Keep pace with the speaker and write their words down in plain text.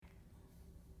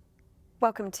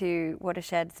Welcome to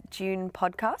Watershed's June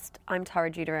podcast. I'm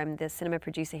Tara Judah, I'm the cinema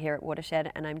producer here at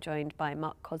Watershed, and I'm joined by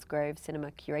Mark Cosgrove,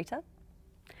 cinema curator.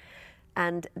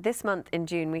 And this month in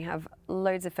June, we have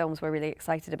loads of films we're really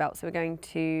excited about. So we're going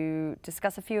to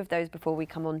discuss a few of those before we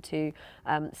come on to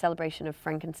celebration of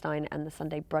Frankenstein and the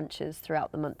Sunday brunches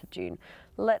throughout the month of June.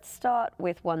 Let's start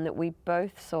with one that we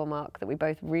both saw, Mark, that we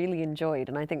both really enjoyed.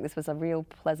 And I think this was a real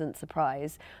pleasant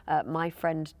surprise. My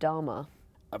Friend Dharma.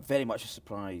 Very much a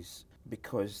surprise,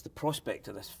 because the prospect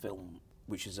of this film,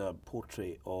 which is a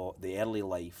portrait of the early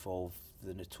life of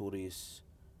the notorious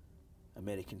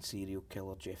American serial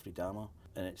killer Jeffrey Dahmer,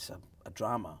 and it's a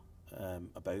drama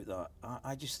about that,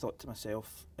 I just thought to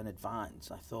myself in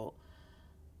advance, I thought,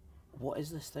 what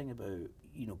is this thing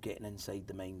about, getting inside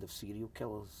the mind of serial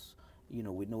killers? We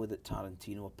know that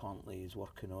Tarantino apparently is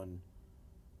working on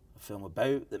a film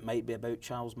that might be about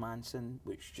Charles Manson,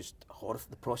 which just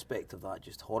the prospect of that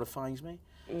just horrifies me.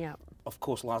 Yeah. Of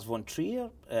course, Lars von Trier,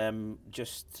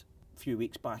 just a few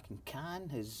weeks back in Cannes,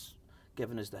 has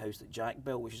given us The House That Jack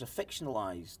Built, which is a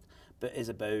fictionalised, but is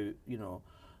about,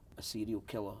 a serial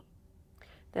killer.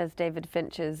 There's David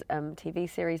Fincher's TV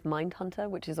series Mindhunter,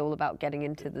 which is all about getting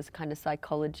into this kind of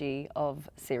psychology of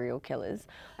serial killers.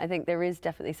 I think there is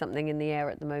definitely something in the air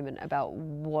at the moment about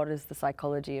what is the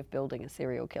psychology of building a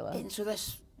serial killer. And so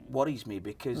this worries me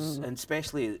because, and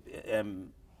especially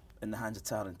in the hands of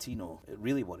Tarantino, it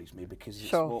really worries me because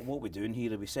Sure. what we're doing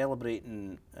here. Are we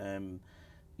celebrating, the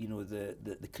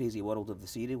crazy world of the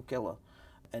serial killer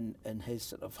and his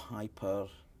sort of hyper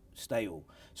style?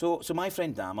 So My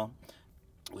Friend Dahmer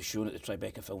was shown at the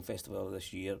Tribeca Film Festival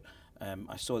this year.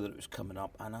 I saw that it was coming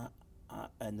up, and I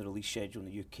in the release schedule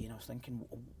in the UK, and I was thinking,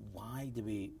 why do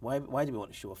we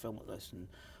want to show a film like this, and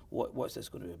what's this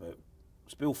going to be about?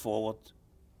 Spool forward,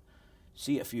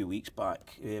 see it a few weeks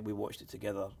back. We watched it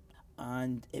together,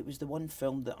 and it was the one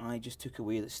film that I just took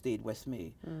away that stayed with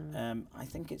me. I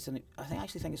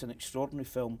actually think it's an extraordinary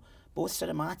film, both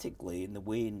cinematically in the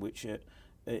way in which it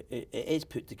is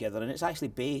put together, and it's actually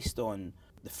based on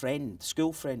the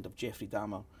school friend of Jeffrey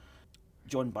Dahmer,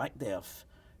 John Backderf,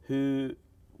 who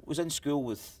was in school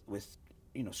with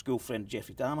school friend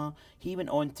Jeffrey Dahmer. He went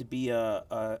on to be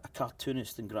a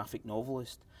cartoonist and graphic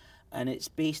novelist, and it's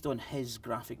based on his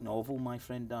graphic novel, My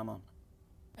Friend Dahmer.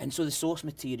 And so the source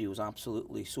material is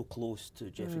absolutely so close to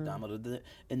Jeffrey Dahmer,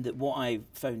 and that what I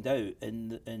found out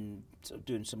in sort of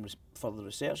doing some further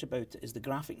research about it is the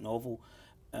graphic novel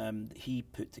that he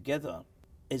put together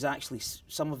is actually,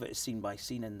 some of it is scene by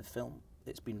scene in the film.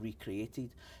 It's been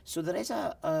recreated. So there is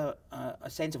a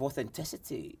sense of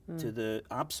authenticity to the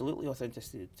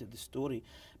story.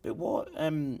 But what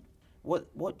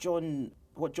John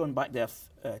Backderf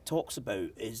talks about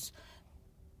is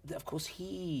that, of course,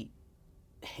 he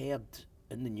heard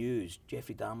in the news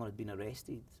Jeffrey Dahmer had been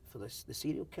arrested for the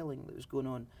serial killing that was going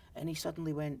on, and he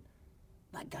suddenly went,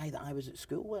 that guy that I was at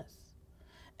school with.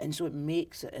 And so it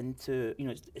makes it into,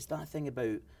 it's that thing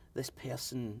about this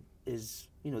person is,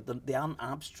 they aren't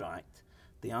abstract,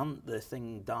 they aren't the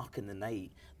thing dark in the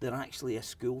night, they're actually a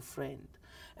school friend.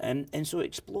 And so it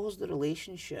explores the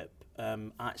relationship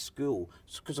at school,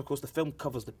 because of course the film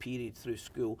covers the period through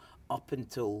school up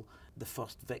until the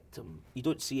first victim. You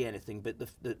don't see anything, but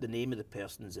the name of the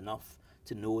person is enough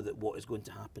to know that what is going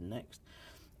to happen next.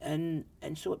 And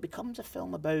so it becomes a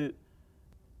film about,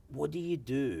 what do you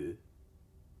do?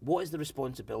 What is the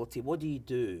responsibility? What do you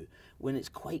do when it's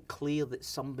quite clear that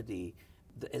somebody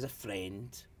that is a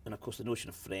friend, and of course the notion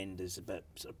of friend is a bit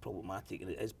sort of problematic,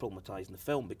 and it is problematised in the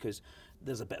film because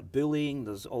there's a bit of bullying,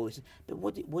 there's all this. But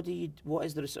what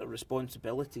is the sort of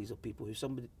responsibilities of people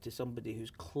somebody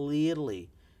who's clearly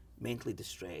mentally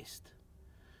distressed,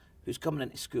 who's coming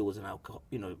into school as an alcohol,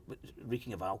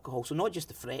 reeking of alcohol. So not just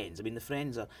the friends. I mean, the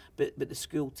friends are, but the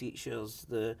school teachers,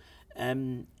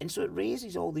 and so it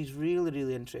raises all these really,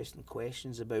 really interesting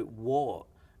questions about what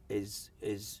is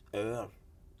our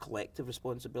collective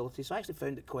responsibility. So I actually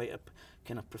found it quite a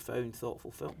kind of profound,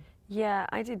 thoughtful film. Yeah,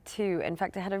 I did too. In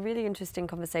fact, I had a really interesting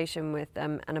conversation with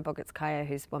Anna Bogutskaya,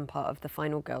 who's one part of the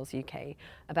Final Girls UK,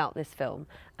 about this film,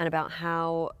 and about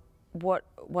how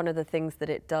one of the things that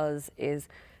it does is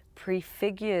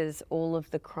prefigures all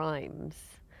of the crimes.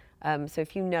 So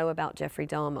if you know about Jeffrey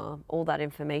Dahmer, all that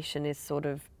information is sort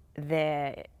of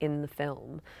there in the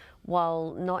film,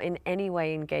 while not in any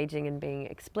way engaging in being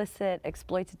explicit,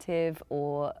 exploitative,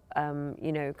 or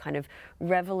kind of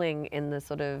reveling in the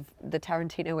sort of the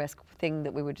Tarantino-esque thing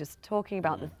that we were just talking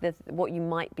about, what you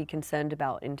might be concerned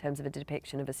about in terms of a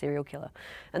depiction of a serial killer.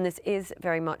 And this is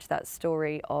very much that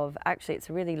story of, actually, it's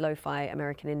a really lo-fi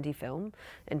American indie film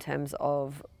in terms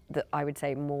of I would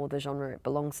say more the genre it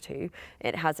belongs to.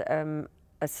 It has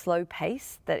a slow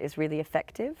pace that is really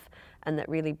effective and that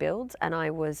really builds. And I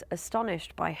was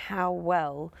astonished by how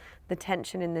well the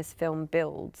tension in this film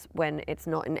builds when it's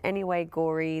not in any way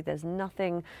gory. There's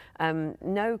nothing,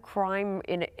 no crime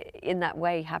in that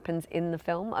way happens in the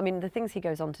film. I mean, the things he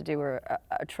goes on to do are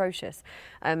atrocious.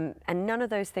 And none of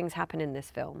those things happen in this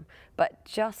film. But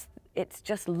it's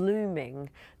just looming,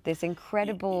 this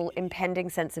incredible impending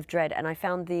sense of dread. And I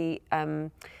found the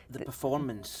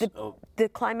performance, the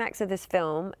climax of this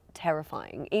film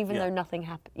terrifying, even though nothing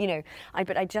happened. You know,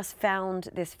 but I just found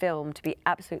this film to be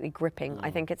absolutely gripping.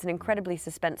 I think it's an incredibly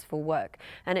suspenseful work,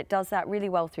 and it does that really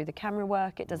well through the camera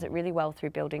work. It does it really well through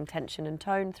building tension and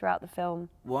tone throughout the film.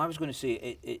 Well, I was going to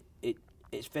say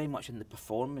it's very much in the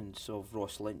performance of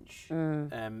Ross Lynch,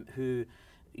 who,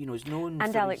 you know, is known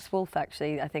and for Alex Wolff,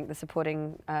 actually. I think the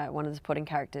supporting one of the supporting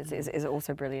characters is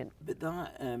also brilliant. But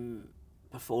that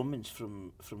performance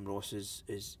from Ross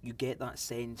is you get that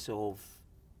sense of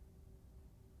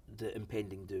the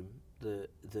impending doom, but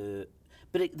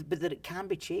that it can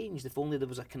be changed if only there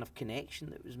was a kind of connection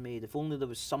that was made, if only there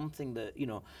was something that, you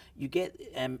know, you get,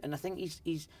 and I think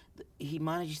he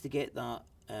manages to get that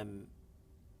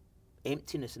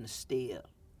emptiness in the stare,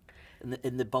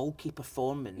 in the bulky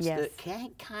performance that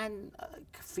can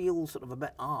feel sort of a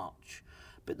bit arch.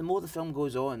 But the more the film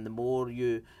goes on, the more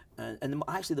you,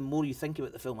 actually the more you think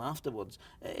about the film afterwards,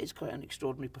 it's quite an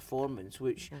extraordinary performance,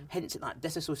 which hints at that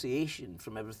disassociation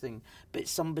from everything. But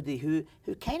somebody who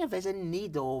kind of is in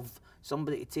need of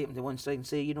somebody to take him to one side and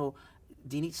say, you know,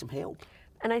 do you need some help?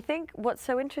 And I think what's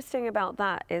so interesting about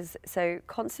that is, so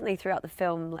constantly throughout the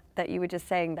film, that you were just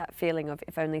saying, that feeling of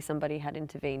if only somebody had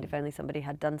intervened, if only somebody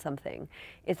had done something,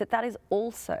 is that is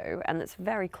also, and it's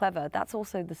very clever, that's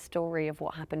also the story of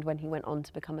what happened when he went on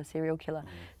to become a serial killer.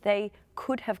 They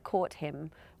could have caught him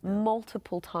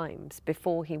multiple times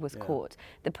before he was caught.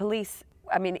 The police,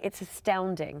 I mean, it's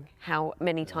astounding how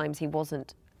many times he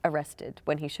wasn't arrested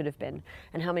when he should have been,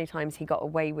 and how many times he got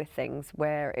away with things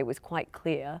where it was quite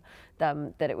clear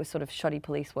that it was sort of shoddy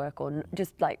police work, or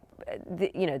just like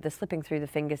the slipping through the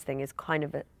fingers thing is kind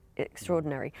of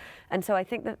extraordinary. And so I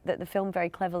think that the film very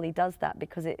cleverly does that,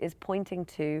 because it is pointing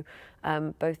to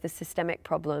both the systemic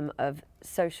problem of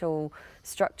social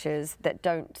structures that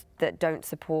don't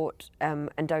support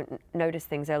and don't notice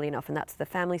things early enough, and that's the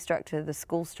family structure, the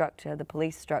school structure, the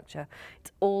police structure.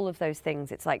 It's all of those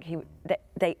things. It's like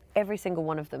they every single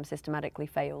one of them systematically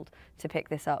failed to pick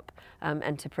this up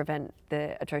and to prevent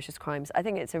the atrocious crimes. I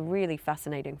think it's a really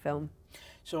fascinating film.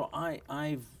 So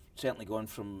I've certainly gone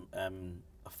from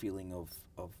a feeling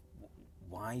of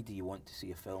why do you want to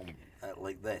see a film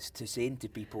like this, to saying to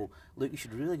people, look, you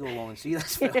should really go along and see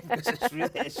this film,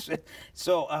 because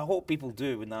so I hope people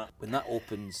do when that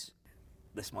opens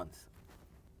this month.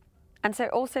 And so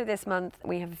also this month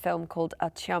we have a film called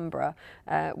Achambra,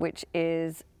 which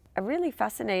is a really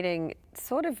fascinating,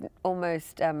 sort of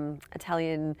almost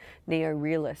Italian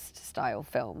neo-realist style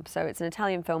film. So it's an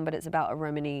Italian film, but it's about a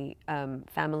Romani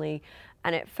family,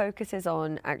 and it focuses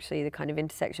on actually the kind of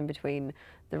intersection between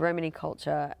the Romani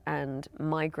culture and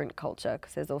migrant culture,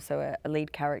 because there's also a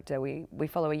lead character. We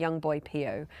follow a young boy,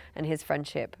 Pio, and his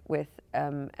friendship with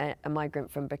a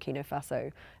migrant from Burkina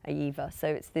Faso, Ayiva. So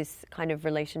it's this kind of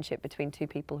relationship between two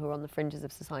people who are on the fringes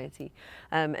of society.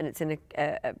 And it's in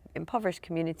a impoverished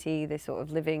community. They're sort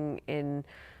of living in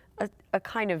a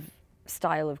kind of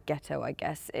style of ghetto, I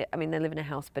guess. I mean, they live in a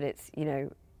house, but it's, you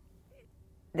know,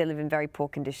 they live in very poor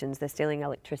conditions. They're stealing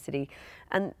electricity.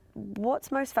 And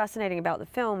what's most fascinating about the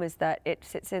film is that it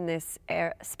sits in this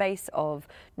space of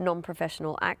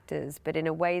non-professional actors, but in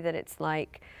a way that it's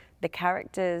like the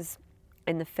characters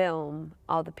in the film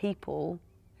are the people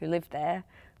who live there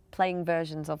playing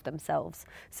versions of themselves.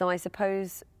 So I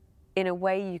suppose in a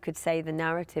way you could say the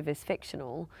narrative is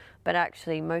fictional, but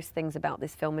actually most things about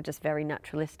this film are just very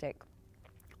naturalistic.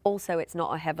 Also, it's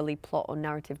not a heavily plot or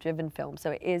narrative-driven film,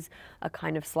 so it is a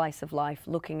kind of slice of life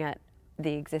looking at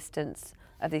the existence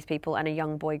of these people and a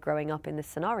young boy growing up in this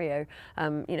scenario,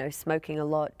 you know, smoking a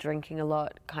lot, drinking a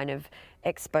lot, kind of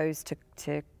exposed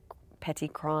to petty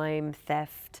crime,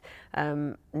 theft,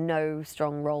 no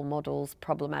strong role models,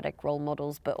 problematic role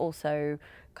models, but also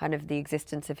kind of the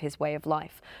existence of his way of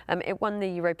life. It won the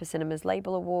Europa Cinemas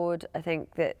Label Award. I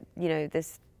think that, you know,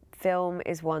 this film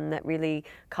is one that really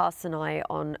casts an eye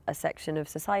on a section of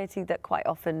society that quite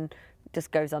often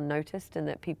just goes unnoticed and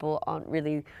that people aren't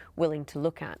really willing to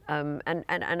look at. And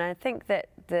I think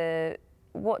that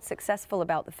what's successful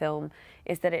about the film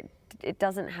is that it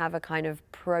doesn't have a kind of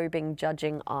probing,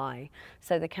 judging eye.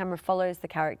 So the camera follows the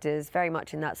characters very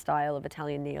much in that style of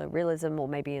Italian neorealism, or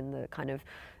maybe in the kind of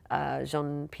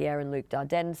Jean-Pierre and Luc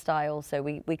Dardenne style. So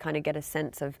we kind of get a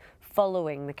sense of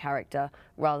following the character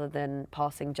rather than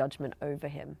passing judgment over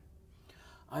him.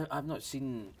 I've not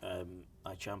seen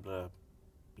I Chambra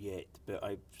yet, but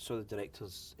I saw the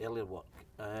director's earlier work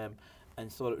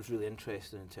and thought it was really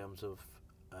interesting in terms of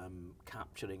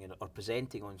capturing or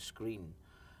presenting on screen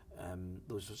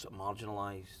those sort of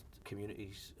marginalised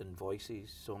communities and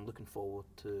voices. So I'm looking forward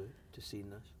to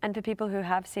seeing this. And for people who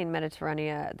have seen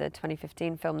Mediterranea, the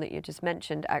 2015 film that you just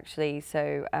mentioned, actually,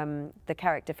 so the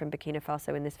character from Burkina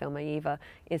Faso in this film, Aiva,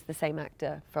 is the same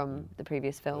actor from the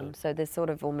previous film. Really? So there's sort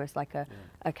of almost like a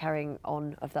carrying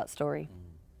on of that story.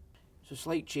 So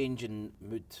slight change in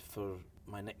mood for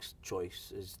my next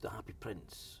choice is The Happy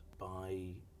Prince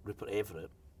by Rupert Everett,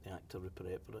 the actor Rupert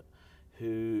Everett,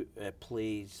 who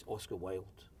plays Oscar Wilde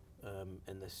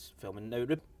in this film. And now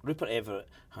Rupert Everett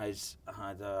has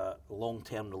had a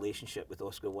long-term relationship with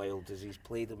Oscar Wilde, as he's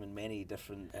played him in many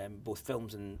different both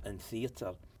films and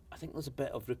theatre. I think there's a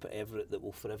bit of Rupert Everett that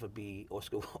will forever be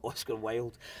Oscar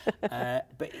Wilde.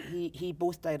 But he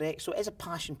both directs, so it is a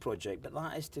passion project, but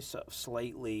that is to sort of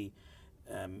slightly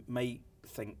might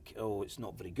think, oh, it's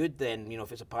not very good then,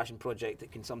 if it's a passion project,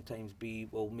 it can sometimes be,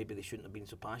 well, maybe they shouldn't have been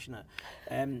so passionate.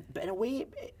 But in a way,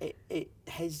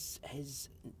 his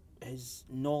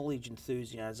knowledge,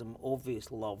 enthusiasm,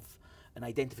 obvious love and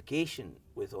identification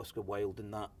with Oscar Wilde,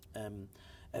 and that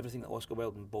everything that Oscar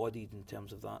Wilde embodied in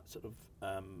terms of that sort of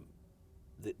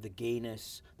the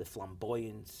gayness, the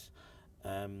flamboyance,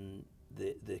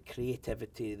 the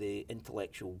creativity, the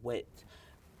intellectual wit.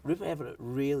 Rupert Everett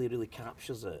really, really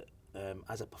captures it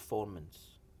as a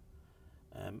performance.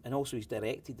 And also he's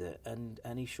directed it,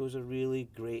 and he shows a really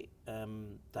great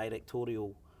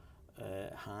directorial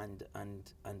hand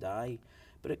and eye.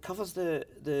 But it covers the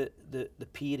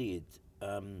period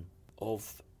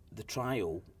of the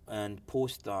trial and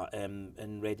post that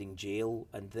in Reading jail,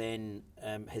 and then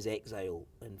his exile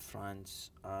in France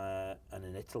and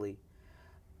in Italy.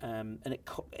 And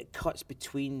it cuts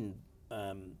between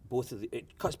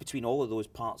it cuts between all of those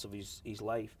parts of his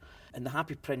life. And The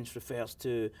Happy Prince refers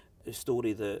to a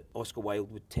story that Oscar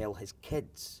Wilde would tell his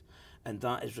kids, and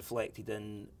that is reflected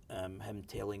in him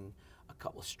telling a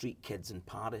couple of street kids in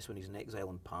Paris when he's in exile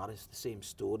in Paris the same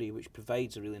story, which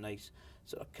provides a really nice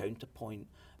sort of counterpoint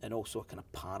and also a kind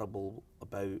of parable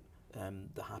about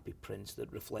The Happy Prince,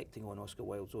 that reflecting on Oscar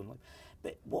Wilde's own life.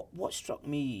 But what struck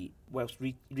me whilst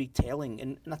retelling,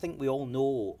 and I think we all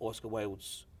know Oscar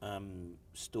Wilde's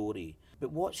story,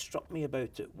 but what struck me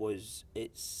about it was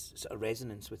its sort of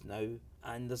resonance with now.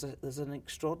 And there's an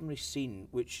extraordinary scene,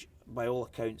 which by all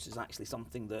accounts is actually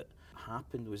something that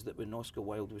happened, was that when Oscar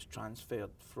Wilde was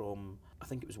transferred from, I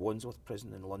think it was Wandsworth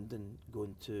Prison in London,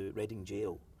 going to Reading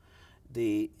Jail,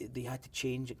 they had to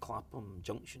change at Clapham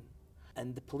Junction.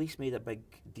 And the police made a big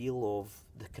deal of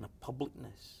the kind of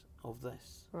publicness of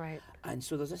this. Right. And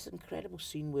so there's this incredible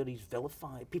scene where he's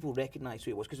vilified. People recognise who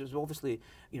he was, because it was obviously,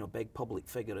 a big public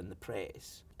figure in the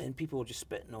press. And people were just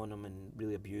spitting on him and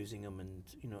really abusing him and,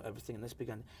 everything. And this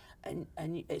began. And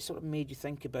it sort of made you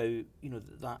think about,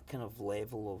 that kind of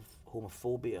level of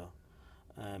homophobia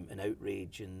and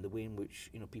outrage, and the way in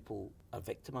which, people are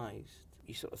victimised.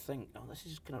 You sort of think, oh, this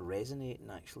is kind of resonating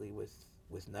actually with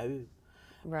now.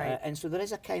 Right. And so there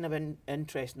is a kind of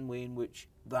interesting way in which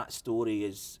that story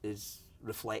is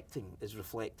reflective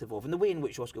of, and the way in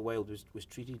which Oscar Wilde was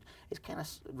treated is kind of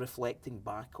reflecting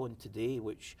back on today,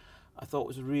 which I thought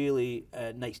was a really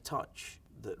nice touch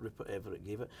that Rupert Everett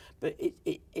gave it. But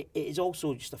it is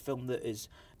also just a film that is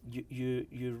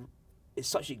it's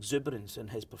such exuberance in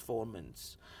his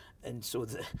performance, and so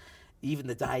even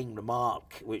the dying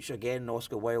remark, which again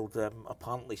Oscar Wilde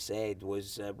apparently said,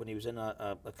 was when he was in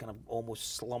a kind of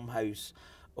almost slum house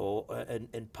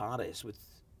in Paris with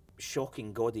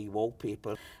shocking gaudy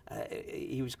wallpaper.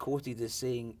 He was quoted as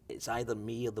saying, "It's either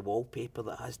me or the wallpaper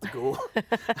that has to go."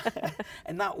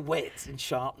 And that wit and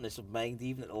sharpness of mind,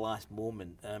 even at the last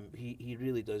moment, he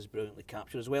really does brilliantly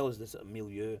capture, as well as this sort of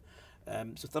milieu.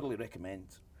 So thoroughly recommend.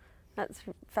 That's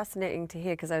fascinating to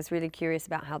hear, because I was really curious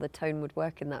about how the tone would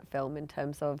work in that film in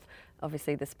terms of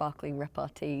obviously the sparkling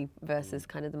repartee versus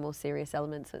kind of the more serious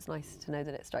elements. So it's nice to know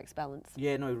that it strikes balance.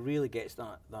 Yeah, no, it really gets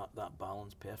that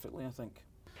balance perfectly, I think.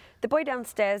 The Boy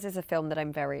Downstairs is a film that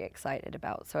I'm very excited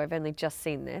about. So I've only just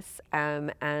seen this,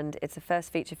 and it's a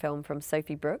first feature film from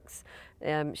Sophie Brooks.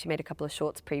 She made a couple of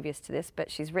shorts previous to this, but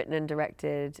she's written and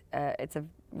directed. It's a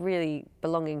really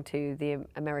belonging to the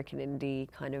American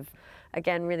indie kind of,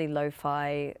 again, really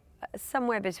lo-fi,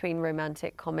 somewhere between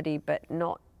romantic comedy, but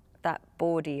not that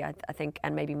bawdy, I think,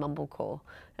 and maybe mumblecore,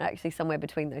 actually somewhere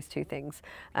between those two things.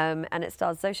 And it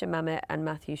stars Zosha Mamet and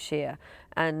Matthew Shear.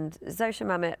 And Zosha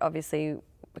Mamet obviously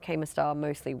became a star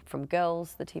mostly from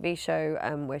Girls, the TV show,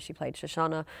 where she played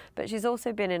Shoshana. But she's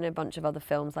also been in a bunch of other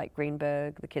films like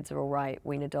Greenberg, The Kids Are All Right,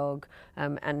 Wiener Dog,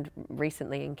 and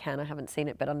recently in Cannes, I haven't seen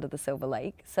it, but Under the Silver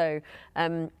Lake. So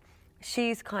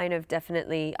she's kind of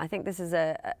definitely, I think this is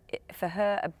for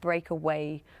her, a break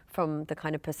away from the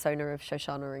kind of persona of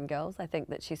Shoshana in Girls. I think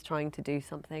that she's trying to do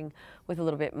something with a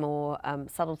little bit more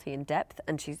subtlety and depth,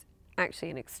 and she's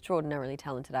actually an extraordinarily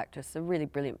talented actress. A really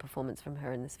brilliant performance from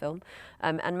her in this film.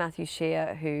 And Matthew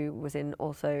Shear, who was in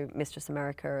also Mistress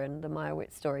America and the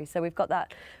Meyerowitz Story. So we've got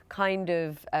that kind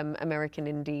of American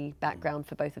indie background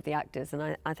for both of the actors,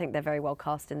 and I think they're very well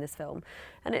cast in this film.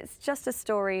 And it's just a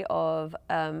story of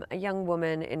a young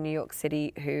woman in New York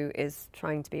City who is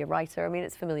trying to be a writer. I mean,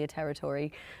 it's familiar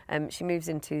territory. She moves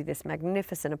into this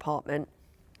magnificent apartment,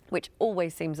 which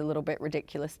always seems a little bit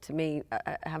ridiculous to me,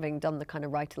 having done the kind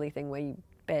of writerly thing where you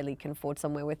barely can afford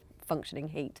somewhere with functioning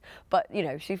heat. But, you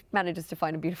know, she manages to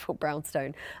find a beautiful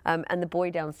brownstone. And the boy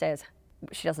downstairs,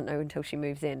 she doesn't know until she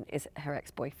moves in, is her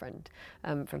ex-boyfriend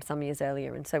from some years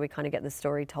earlier. And so we kind of get the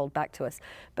story told back to us.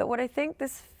 But what I think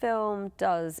this film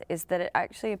does is that it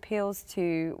actually appeals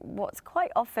to what's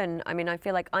quite often, I mean, I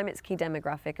feel like I'm its key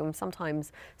demographic, and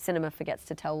sometimes cinema forgets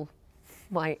to tell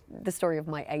the story of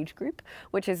my age group,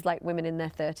 which is like women in their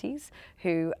 30s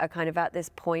who are kind of at this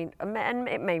point, and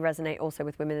it may resonate also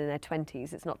with women in their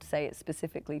 20s. It's not to say it's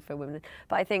specifically for women,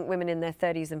 but I think women in their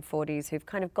 30s and 40s who've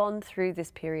kind of gone through this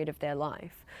period of their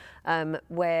life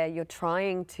where you're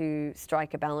trying to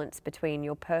strike a balance between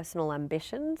your personal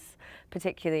ambitions,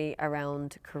 particularly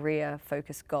around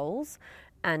career-focused goals,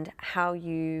 and how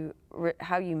you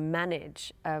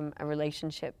manage a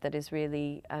relationship that is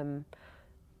really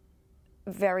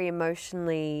very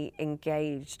emotionally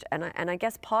engaged. And I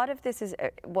guess part of this is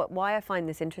why I find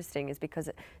this interesting is because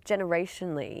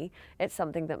generationally it's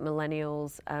something that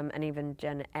millennials and even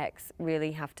Gen X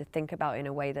really have to think about in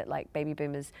a way that, like, baby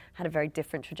boomers had a very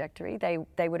different trajectory.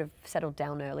 They would have settled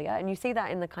down earlier, and you see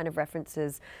that in the kind of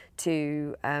references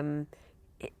to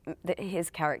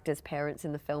his character's parents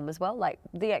in the film as well, like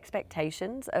the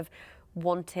expectations of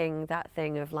wanting that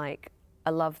thing of like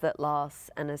a love that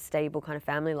lasts and a stable kind of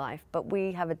family life. But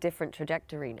we have a different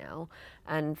trajectory now.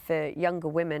 And for younger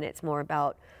women, it's more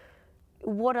about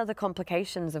what are the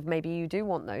complications of maybe you do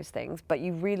want those things, but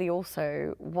you really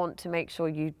also want to make sure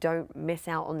you don't miss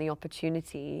out on the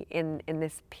opportunity in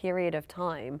this period of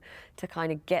time to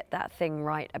kind of get that thing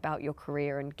right about your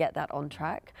career and get that on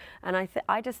track. And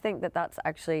I just think that that's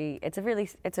actually, it's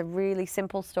a really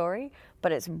simple story,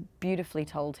 but it's beautifully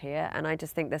told here. And I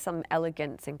just think there's some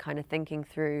elegance in kind of thinking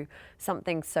through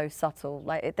something so subtle.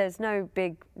 Like, there's no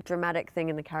big dramatic thing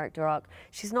in the character arc.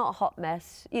 She's not a hot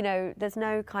mess. You know, there's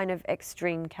no kind of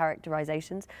extreme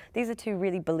characterizations. These are two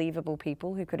really believable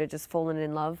people who could have just fallen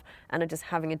in love and are just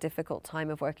having a difficult time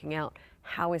of working out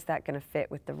how is that going to fit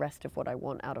with the rest of what I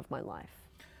want out of my life.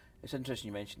 It's interesting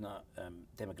you mentioned that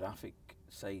demographic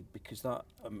side, because that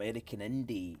American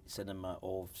indie cinema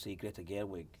of, say, Greta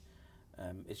Gerwig,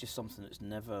 it's just something that's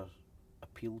never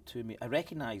appealed to me. I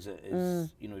recognise it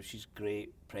as, you know, she's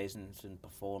great presence and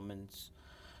performance,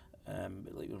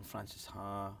 like when Frances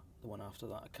Ha, the one after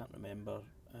that, I can't remember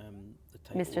the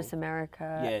title. Mistress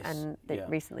America, yes, and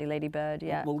recently Lady Bird,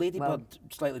 yeah. Well, Lady Bird,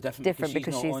 slightly different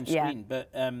because she's not on screen, but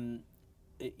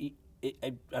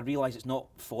I realise it's not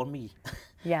for me.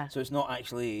 Yeah. So it's not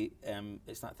actually,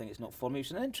 it's that thing, it's not for me.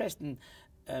 It's an interesting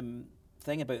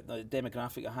thing about the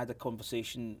demographic. I had a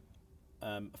conversation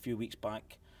a few weeks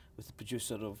back with the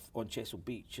producer of On Chesil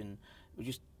Beach, and we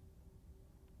just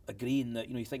agreeing that,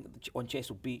 you know, you think that On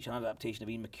Chesil Beach, an adaptation of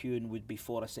Ian McEwan, would be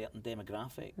for a certain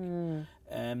demographic.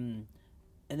 And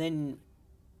then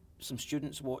some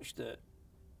students watched it,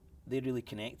 they really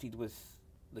connected with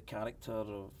the character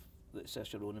of that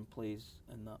Saoirse Ronan plays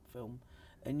in that film,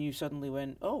 and you suddenly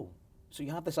went, oh, so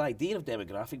you have this idea of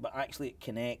demographic, but actually it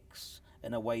connects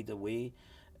in a wider way.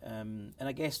 And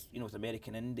I guess, you know, with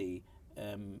American indie,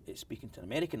 it's speaking to an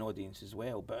American audience as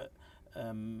well, but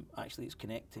actually it's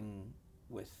connecting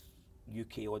with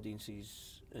UK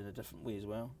audiences in a different way as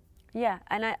well. Yeah,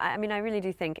 and I mean, I really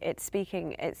do think it's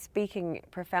speaking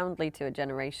profoundly to a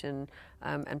generation,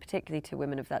 and particularly to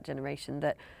women of that generation,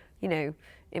 that, you know,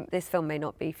 this film may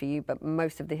not be for you, but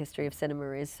most of the history of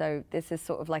cinema is. So this is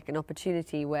sort of like an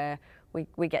opportunity where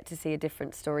we get to see a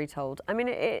different story told. I mean,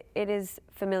 it is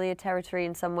familiar territory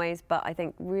in some ways, but I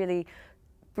think really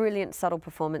brilliant, subtle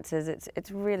performances.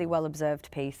 It's really well observed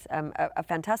piece. A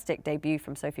fantastic debut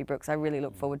from Sophie Brooks. I really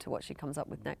look forward to what she comes up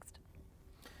with next.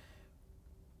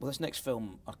 Well, this next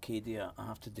film, Arcadia, I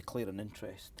have to declare an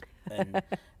interest in,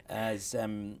 as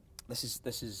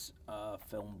this is a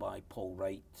film by Paul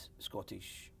Wright,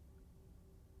 Scottish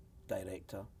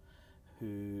director,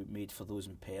 who made For Those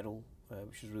in Peril,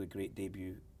 which was a really great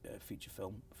debut feature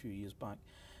film a few years back.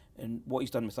 And what he's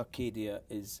done with Arcadia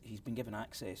is he's been given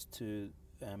access to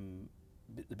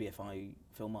the BFI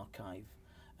Film Archive,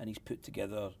 and he's put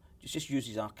together, just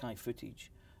uses archive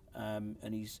footage,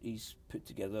 and he's put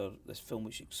together this film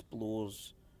which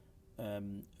explores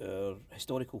our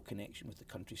historical connection with the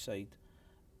countryside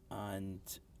and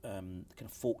kind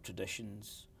of folk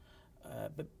traditions,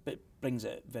 but brings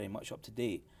it very much up to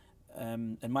date.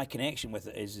 And my connection with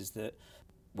it is that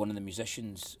one of the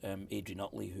musicians, Adrian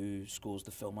Utley, who scores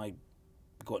the film, I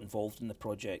got involved in the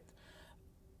project,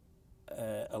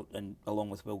 and along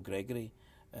with Will Gregory.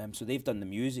 So they've done the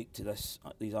music to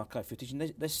these archive footage, and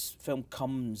this film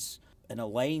comes in a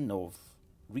line of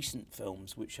recent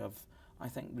films which have, I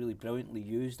think, really brilliantly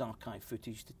used archive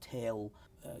footage to tell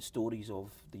stories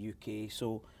of the UK.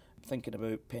 So thinking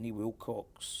about Penny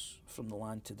Wilcox, From the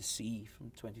Land to the Sea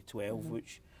from 2012,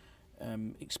 which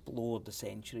explored the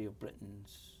century of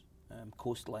Britain's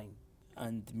coastline,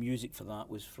 and the music for that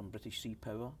was from British Sea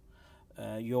Power.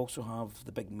 You also have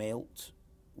The Big Melt,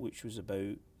 which was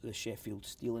about the Sheffield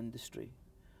steel industry.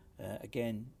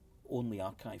 Again, only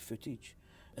archive footage,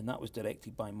 and that was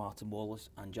directed by Martin Wallace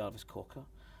and Jarvis Cocker.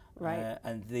 Right.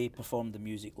 And they performed the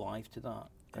music live to that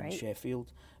in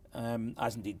Sheffield,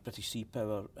 as indeed British Sea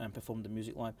Power performed the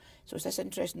music live. So it's this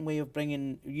interesting way of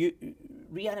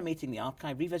reanimating the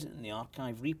archive, revisiting the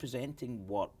archive, representing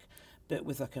work, but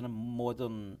with a kind of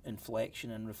modern inflection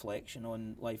and reflection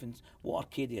on life. And what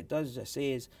Arcadia does, as I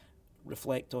say, is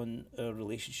reflect on our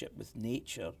relationship with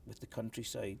nature, with the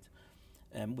countryside,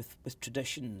 with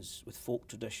traditions, with folk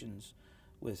traditions,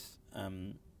 with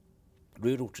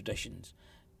rural traditions.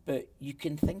 But you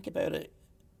can think about it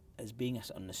as being a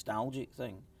sort of nostalgic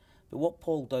thing. But what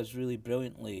Paul does really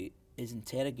brilliantly is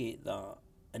interrogate that,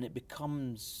 and it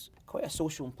becomes quite a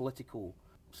social and political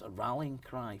sort of rallying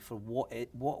cry for what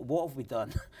have we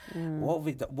done, what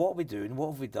are we doing,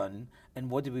 what have we done, and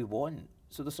what do we want.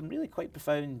 So there's some really quite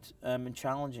profound and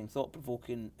challenging,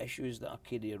 thought-provoking issues that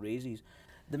Arcadia raises.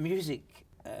 The music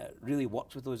really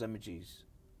works with those images,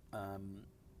 and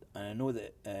I know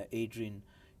that Adrian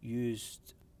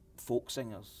used folk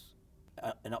singers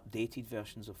and updated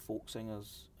versions of folk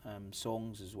singers'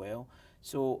 songs as well.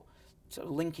 So sort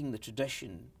of linking the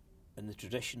tradition and the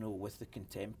traditional with the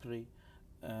contemporary.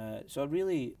 So a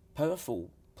really powerful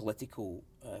political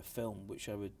film, which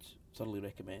I would thoroughly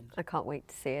recommend. I can't wait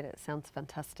to see it. It sounds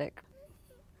fantastic.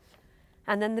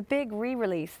 And then the big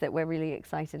re-release that we're really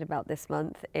excited about this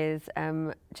month is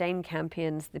Jane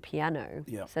Campion's The Piano.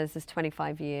 Yeah. So it's this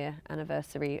 25-year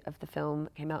anniversary of the film.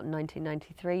 It came out in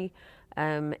 1993.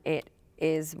 It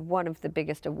is one of the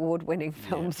biggest award-winning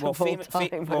films of all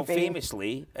time.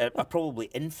 Famously, probably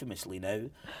infamously now,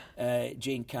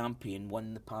 Jane Campion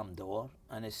won the Palme d'Or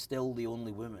and is still the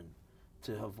only woman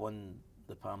to have won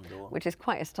the Palme d'Or. Which is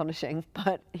quite astonishing,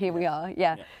 but here we are.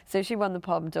 Yeah. So she won the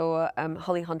Palme d'Or.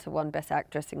 Holly Hunter won Best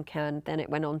Actress in Cannes. Then it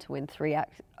went on to win 3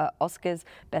 Oscars: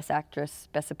 Best Actress,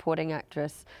 Best Supporting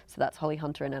Actress. So that's Holly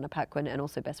Hunter and Anna Paquin, and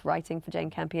also Best Writing for Jane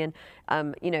Campion.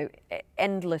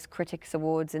 Endless critics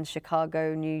awards in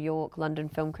Chicago, New York, London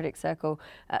Film Critics Circle,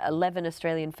 11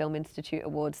 Australian Film Institute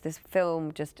awards. This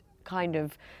film just kind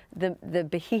of the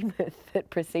behemoth that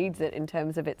precedes it in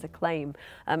terms of its acclaim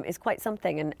is quite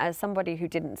something. And as somebody who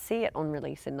didn't see it on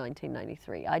release in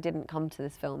 1993, I didn't come to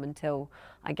this film until,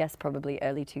 I guess, probably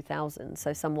early 2000s,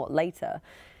 so somewhat later.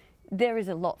 There is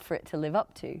a lot for it to live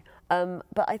up to.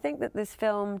 But I think that this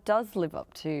film does live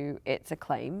up to its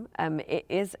acclaim. It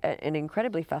is an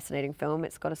incredibly fascinating film.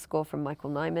 It's got a score from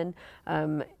Michael Nyman.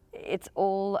 It's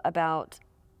all about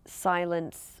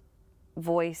silence,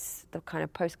 voice, the kind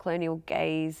of post-colonial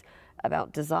gaze,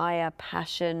 about desire,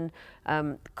 passion,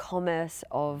 commerce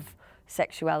of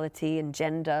sexuality and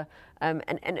gender,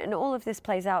 and all of this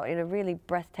plays out in a really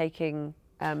breathtaking.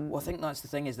 Well, I think that's the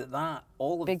thing, is that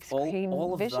all of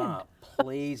vision. that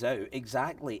plays out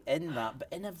exactly in that, but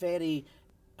in a very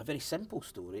simple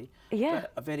story,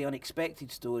 but a very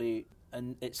unexpected story,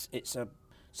 and it's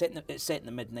set in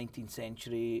the mid-19th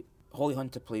century. Holly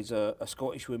Hunter plays a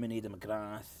Scottish woman, Ada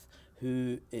McGrath,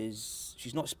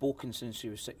 she's not spoken since she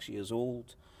was 6 years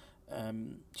old.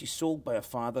 She's sold by her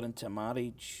father into a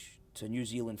marriage to a New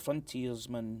Zealand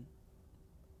frontiersman.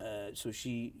 So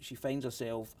she finds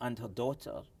herself and her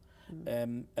daughter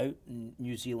out in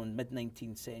New Zealand,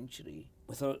 mid-19th century,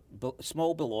 with her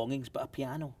small belongings but a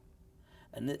piano.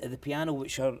 And the piano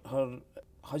which her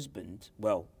husband,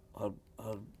 her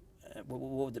what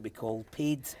would it be called?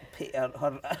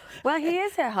 Her. Well, he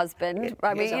is her husband.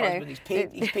 I mean, you know,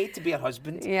 husband. He's paid to be her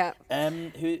husband. Yeah.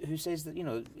 Who says that, you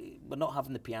know, we're not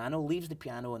having the piano, leaves the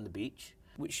piano on the beach,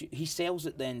 which he sells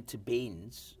it then to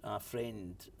Baines, a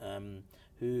friend,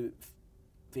 who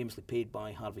famously played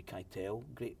by Harvey Keitel,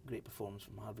 great performance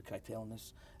from Harvey Keitel in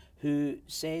this, who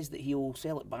says that he'll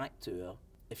sell it back to her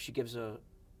if she gives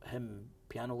him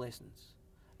piano lessons.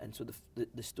 And so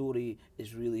the story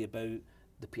is really about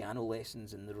the piano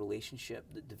lessons and the relationship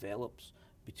that develops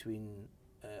between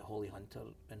Holly Hunter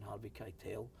and Harvey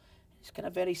Keitel. It's kind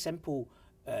of very simple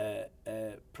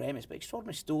premise, but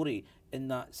extraordinary story in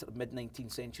that sort of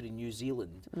mid-19th century New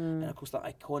Zealand. And of course that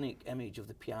iconic image of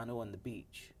the piano on the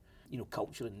beach, you know,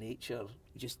 culture and nature,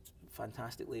 just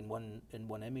fantastically in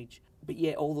one image. But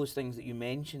yet all those things that you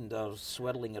mentioned are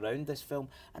swirling around this film.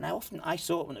 And I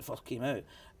saw it when it first came out,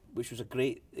 which was a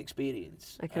great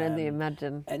experience. I can only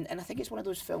imagine. And I think it's one of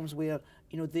those films where,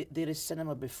 you know, there is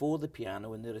cinema before the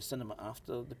piano and there is cinema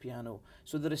after the piano.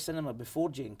 So there is cinema before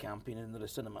Jane Campion and there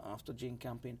is cinema after Jane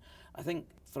Campion. I think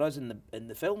for us in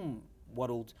the film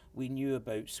world, we knew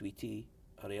about Sweetie,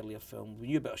 her earlier film. We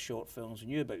knew about her short films. We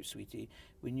knew about Sweetie.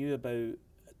 We knew about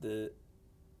the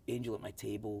Angel at My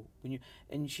Table.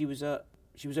 And she was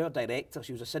our director.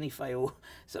 She was a cinephile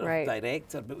sort of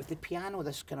director. But with the piano,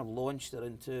 this kind of launched her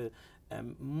into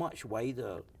much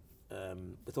wider,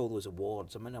 with all those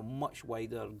awards, I mean, a much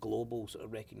wider global sort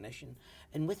of recognition.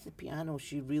 And with the piano,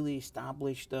 she really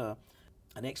established an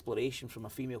exploration from a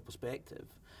female perspective.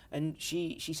 And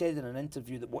she said in an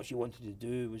interview that what she wanted to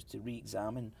do was to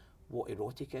re-examine what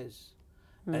erotic is.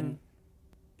 And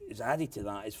as added to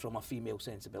that is from a female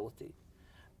sensibility.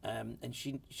 And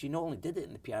she not only did it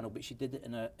in the piano, but she did it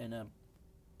in a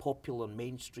popular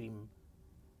mainstream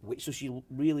way. So she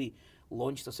really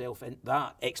launched herself in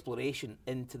that exploration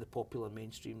into the popular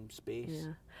mainstream space.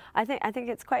 Yeah. I think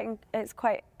it's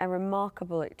quite a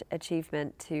remarkable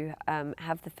achievement to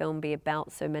have the film be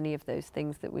about so many of those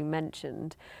things that we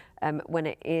mentioned, when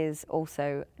it is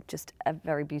also just a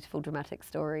very beautiful dramatic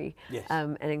story, yes.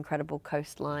 An incredible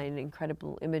coastline,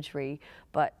 incredible imagery,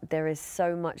 but there is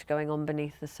so much going on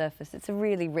beneath the surface. It's a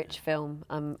really rich film,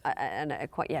 and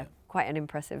quite an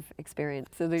impressive experience.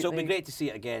 Absolutely. So it'll be great to see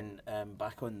it again,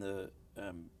 back on the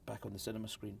cinema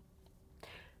screen.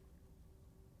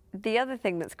 The other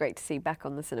thing that's great to see back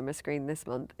on the cinema screen this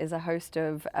month is a host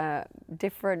of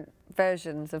different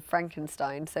versions of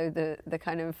Frankenstein. So the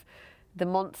kind of the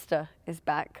monster is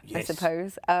back, yes. I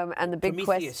suppose, and the big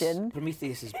question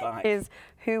Prometheus is back. Is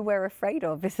who we're afraid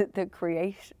of. Is it the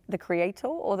creator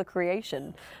or the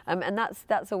creation? And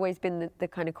that's always been the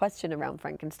kind of question around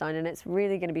Frankenstein. And it's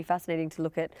really going to be fascinating to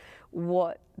look at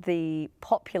what the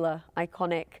popular,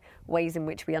 iconic ways in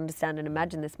which we understand and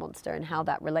imagine this monster and how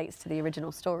that relates to the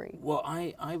original story. Well,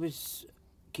 I was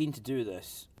keen to do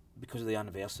this because of the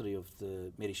anniversary of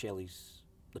the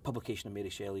publication of Mary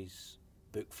Shelley's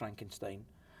book Frankenstein,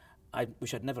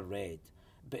 which I'd never read.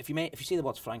 But if you see the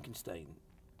words Frankenstein,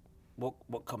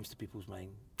 what comes to people's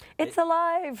mind? It's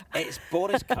alive. It's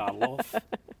Boris Karloff.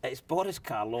 It's Boris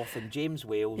Karloff and James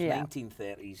Whale's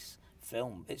 1930s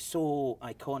film. It's so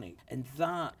iconic, and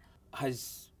that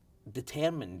has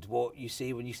determined what you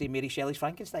say when you say Mary Shelley's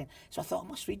Frankenstein. So I thought I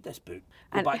must read this book.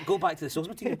 Go back to the source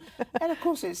material, and of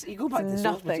course you go back to the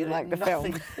source material. Nothing like the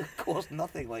film. Of course,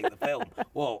 nothing like the film.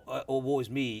 Well, woe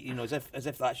is me, you know, as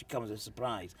if that should come as a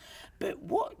surprise. But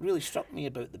what really struck me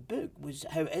about the book was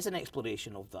how it is an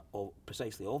exploration of that,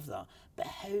 precisely of that, but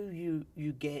how you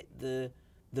get the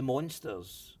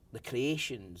monsters, the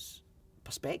creations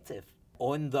perspective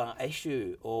on that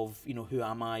issue of, you know, who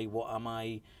am I, what am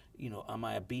I. You know, am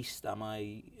I a beast? Am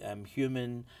I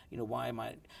human? You know, why am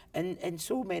I? And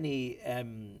so many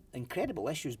incredible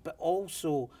issues, but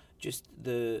also just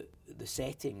the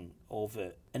setting of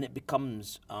it, and it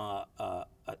becomes a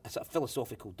sort of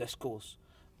philosophical discourse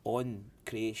on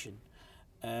creation.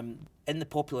 In the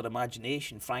popular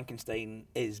imagination, Frankenstein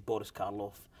is Boris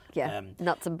Karloff. Yeah,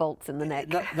 nuts and bolts in the neck.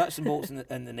 Nuts and bolts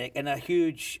in the neck, and a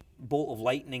huge bolt of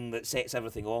lightning that sets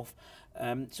everything off.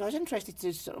 So I was interested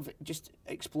to sort of just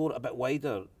explore it a bit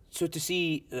wider. So to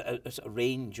see a sort of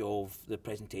range of the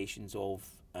presentations of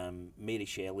Mary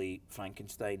Shelley,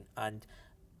 Frankenstein, and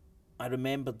I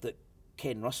remembered that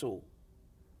Ken Russell,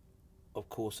 of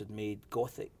course, had made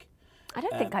Gothic. I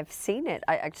don't think I've seen it.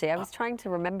 I was trying to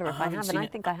remember if I have, and I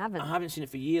think I haven't. I haven't seen it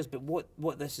for years, but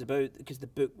what this is about, because the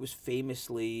book was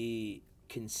famously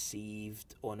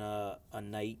conceived on a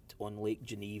night on Lake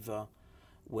Geneva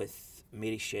with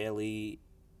Mary Shelley,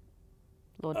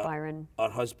 Lord Byron, her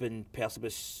husband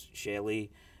Percivale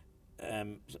Shelley,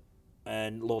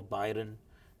 and Lord Byron,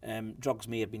 Drugs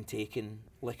may have been taken,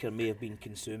 liquor may have been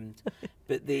consumed,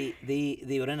 but they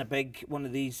were in one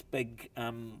of these big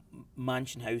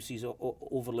mansion houses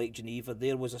over Lake Geneva.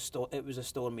 It was a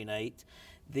stormy night.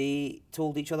 They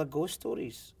told each other ghost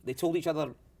stories. They told each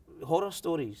other horror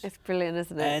stories. It's brilliant,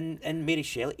 isn't it? And Mary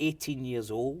Shelley, 18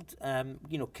 years old,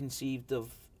 conceived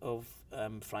of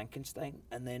Frankenstein,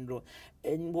 and then wrote.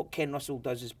 And what Ken Russell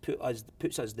does is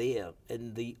puts us there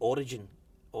in the origin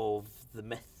of the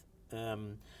myth.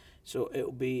 So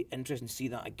it'll be interesting to see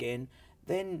that again.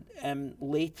 Then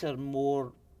later,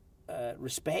 more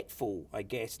respectful, I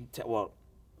guess,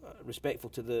 respectful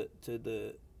to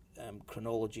the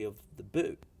chronology of the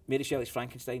book. Mary Shelley's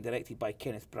Frankenstein, directed by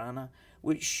Kenneth Branagh,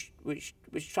 which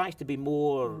tries to be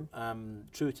more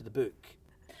true to the book.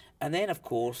 And then, of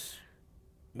course,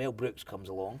 Mel Brooks comes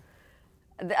along.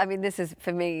 I mean, this is,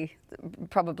 for me,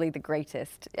 probably the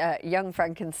greatest. Young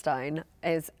Frankenstein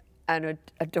is an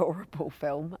adorable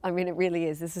film. I mean, it really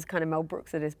is. This is kind of Mel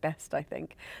Brooks at his best, I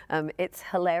think. It's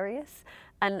hilarious.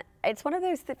 And it's one of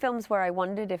those films where I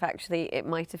wondered if actually it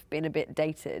might have been a bit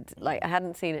dated. Like, I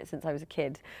hadn't seen it since I was a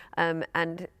kid.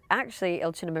 And actually,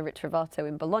 Il Cinema Ritrovato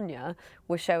in Bologna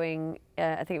were showing,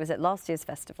 I think it was at last year's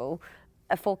festival,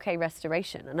 a 4K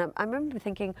restoration. And I remember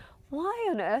thinking, why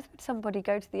on earth would somebody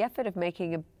go to the effort of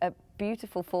making a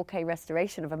beautiful 4K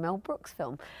restoration of a Mel Brooks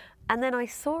film? And then I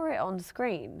saw it on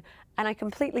screen, and I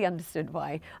completely understood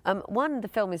why. One, the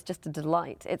film is just a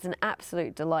delight. It's an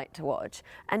absolute delight to watch.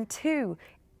 And two,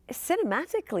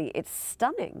 cinematically, it's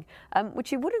stunning,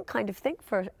 which you wouldn't kind of think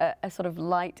for a sort of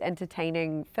light,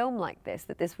 entertaining film like this,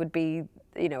 that this would be,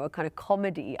 a kind of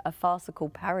comedy, a farcical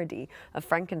parody of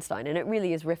Frankenstein. And it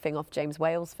really is riffing off James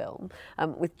Whale's film,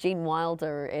 with Gene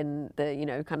Wilder in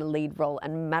the, kind of lead role,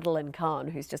 and Madeline Kahn,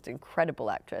 who's just an incredible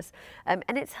actress. And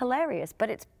it's hilarious, but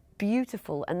it's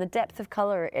beautiful, and the depth of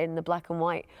colour in the black and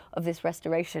white of this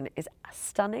restoration is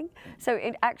stunning. So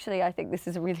I think this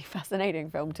is a really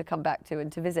fascinating film to come back to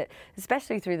and to visit,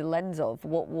 especially through the lens of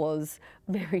what was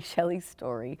Mary Shelley's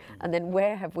story, and then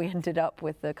where have we ended up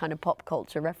with the kind of pop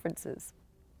culture references.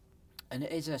 And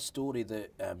it is a story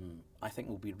that I think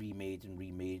will be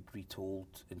remade, retold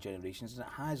in generations, and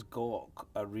it has got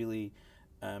a really,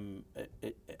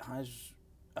 it has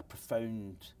a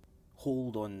profound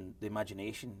hold on the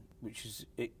imagination, which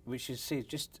is say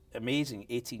just amazing.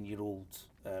 18-year-old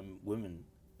woman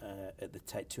at the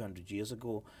 200 years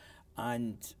ago,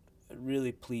 and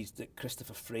really pleased that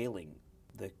Christopher Frayling,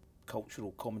 the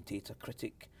cultural commentator,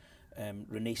 critic,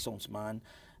 Renaissance man,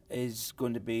 is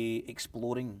going to be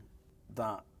exploring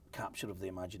that capture of the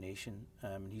imagination.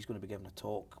 He's going to be giving a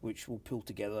talk which will pull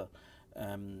together,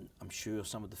 I'm sure,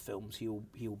 some of the films he'll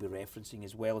be referencing,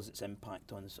 as well as its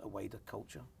impact on a wider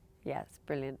culture. Yeah, it's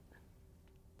brilliant.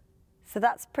 So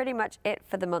that's pretty much it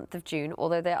for the month of June,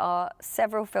 although there are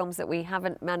several films that we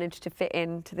haven't managed to fit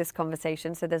into this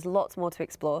conversation, so there's lots more to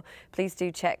explore. Please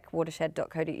do check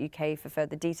watershed.co.uk for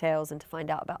further details and to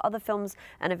find out about other films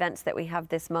and events that we have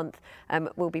this month.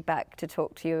 We'll be back to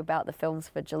talk to you about the films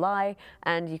for July,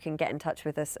 and you can get in touch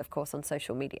with us, of course, on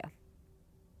social media.